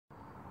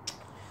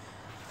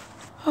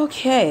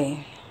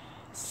Okay,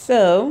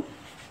 so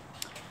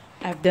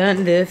I've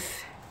done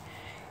this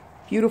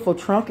beautiful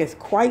trunk. It's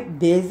quite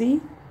busy,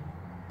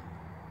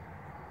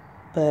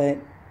 but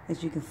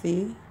as you can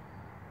see,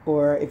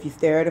 or if you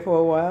stare at it for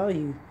a while,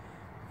 you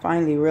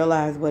finally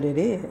realize what it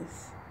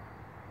is.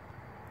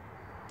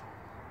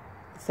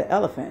 It's an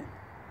elephant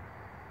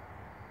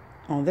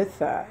on this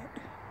side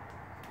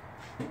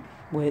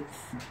with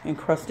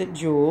encrusted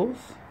jewels.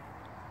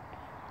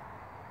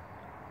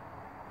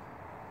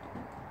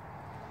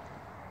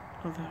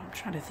 Although I'm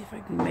trying to see if I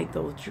can make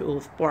those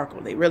jewels sparkle.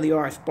 They really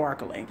are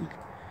sparkling.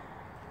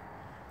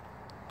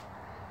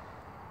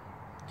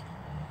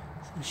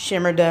 Some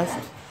shimmer dust,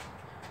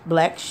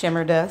 black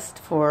shimmer dust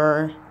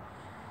for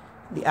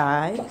the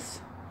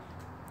eyes.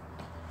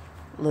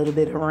 A little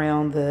bit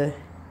around the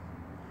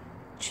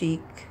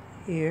cheek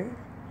here.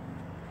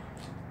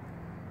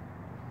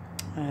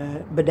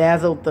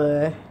 Bedazzled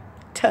the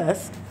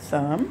tusk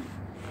some.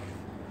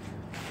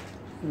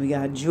 We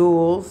got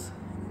jewels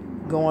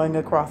going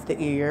across the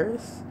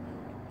ears.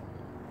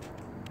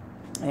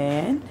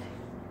 And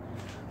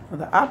on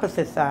the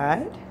opposite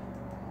side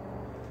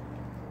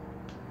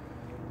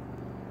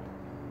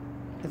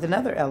is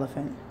another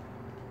elephant.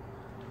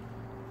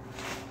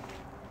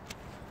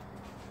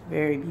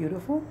 Very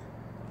beautiful.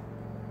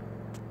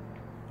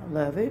 I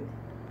love it.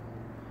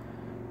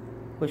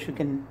 Wish we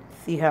can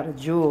see how the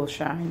jewels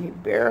shine. They're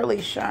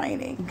barely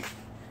shining.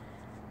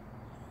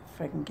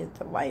 If I can get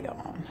the light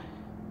on.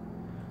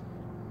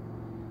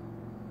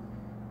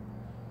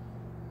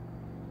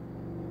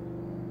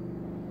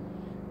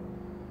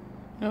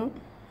 Nope.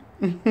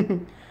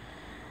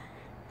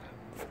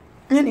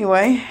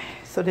 Anyway,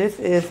 so this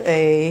is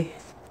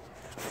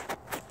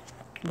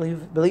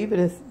believe it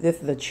is,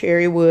 this is a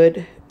cherry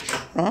wood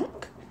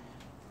trunk.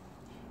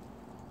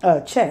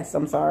 Chest,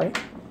 I'm sorry.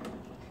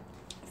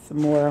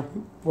 Some more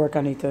work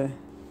I need to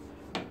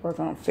work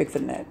on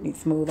fixing that. Need to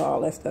smooth all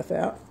that stuff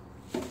out.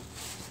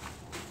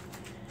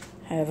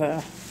 Have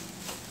a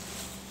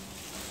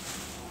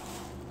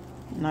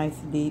nice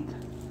deep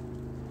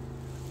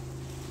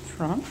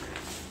trunk.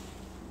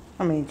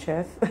 I mean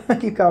chest. I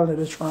keep calling it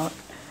a trunk.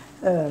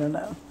 I don't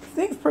know. This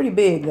thing's pretty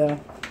big though.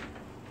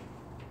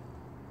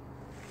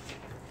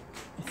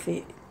 Let's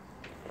see.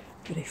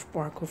 Do they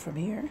sparkle from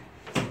here?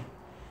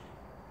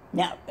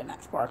 No, they're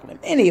not sparkling.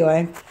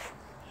 Anyway,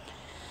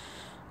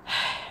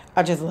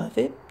 I just love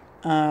it.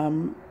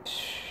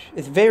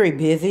 It's very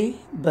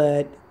busy,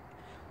 but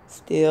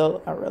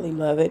still I really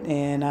love it.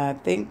 And I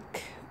think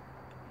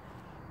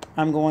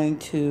I'm going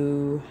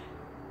to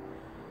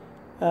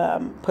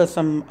put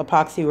some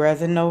epoxy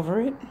resin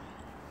over it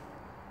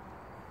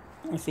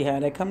and see how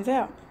that comes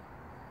out.